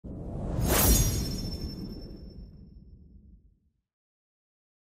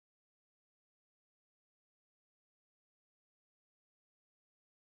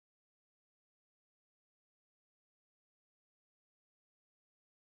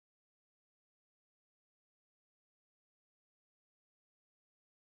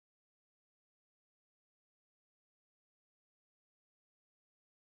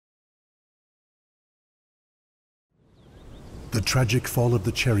The tragic fall of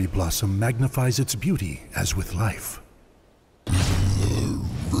the cherry blossom magnifies its beauty as with life.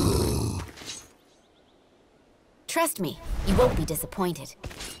 Trust me, you won't be disappointed.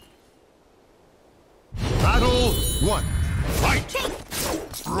 Battle 1. Fight!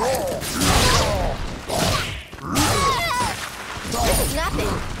 This is nothing.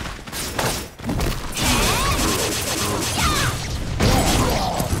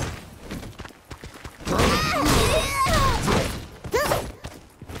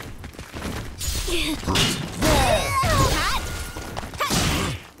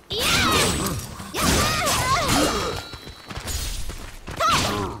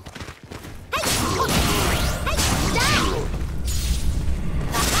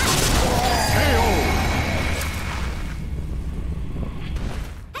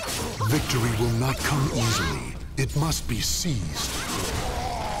 Victory will not come easily. It must be seized.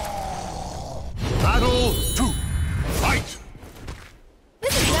 Battle 2. Fight!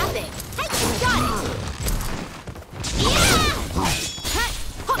 This is nothing. Got it.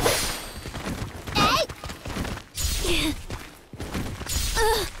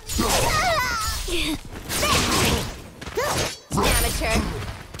 Amateur.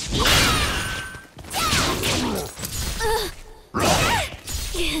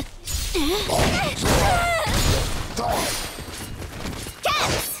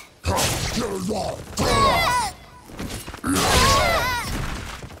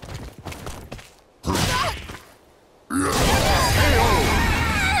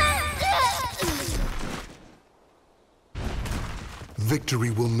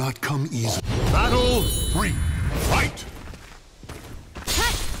 Victory will not come easily. Battle 3. Fight!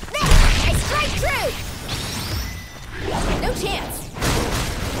 I strike true! No chance.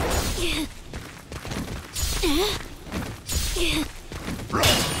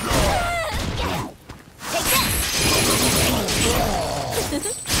 Take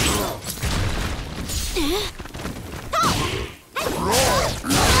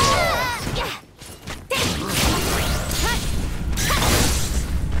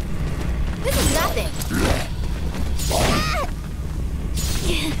This is nothing.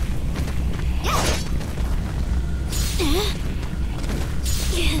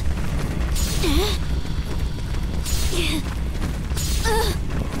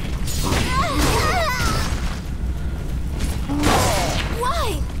 Why?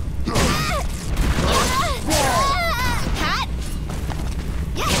 Hat?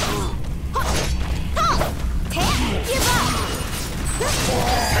 Give up!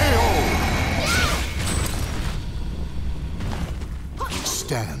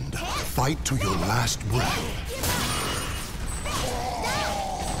 Stand. Fight to your last breath.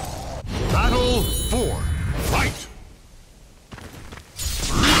 Battle 4. Fight!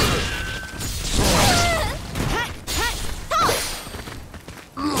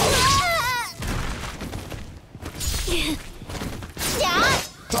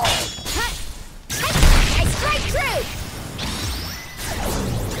 I strike true!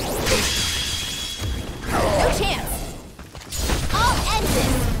 No chance! I'll end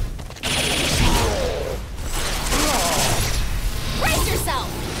this! Brace yourself!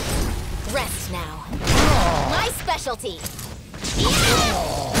 Rest now. My specialty!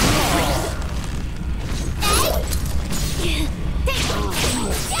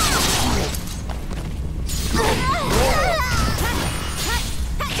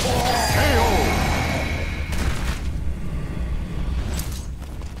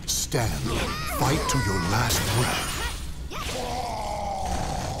 Stand. Fight to your last breath.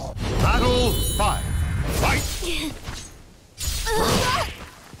 Battle 5. Fight!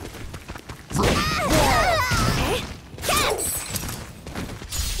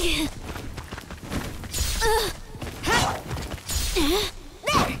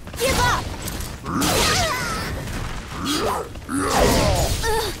 There! Give up!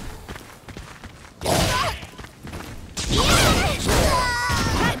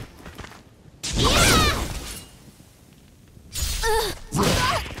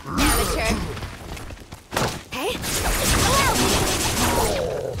 Amateur. Hey? Allow me!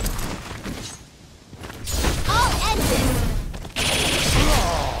 I'll end this!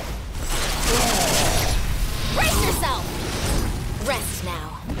 Brace yourself! Rest now.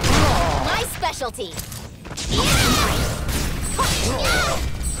 My specialty!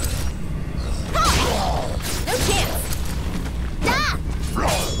 No chance!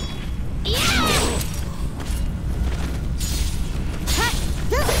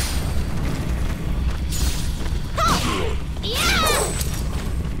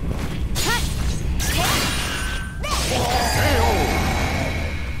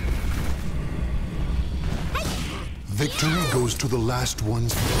 Victory goes the last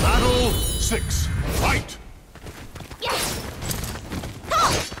ones. Battle 6. Fight!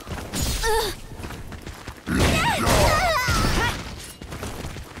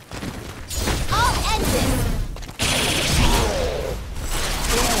 I'll end this!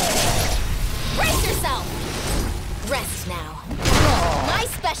 Brace yourself! Rest now. My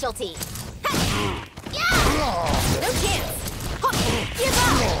specialty! No chance! Give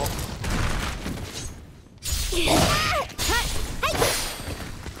up!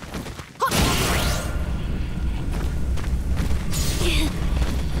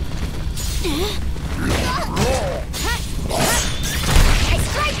 I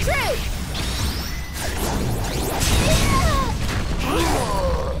strike true!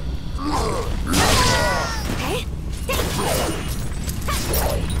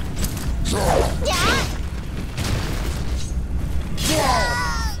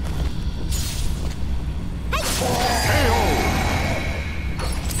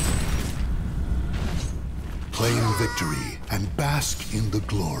 Claim victory and bask in the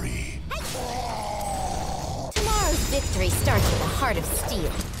glory. Tomorrow's victory starts with a heart of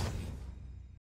steel.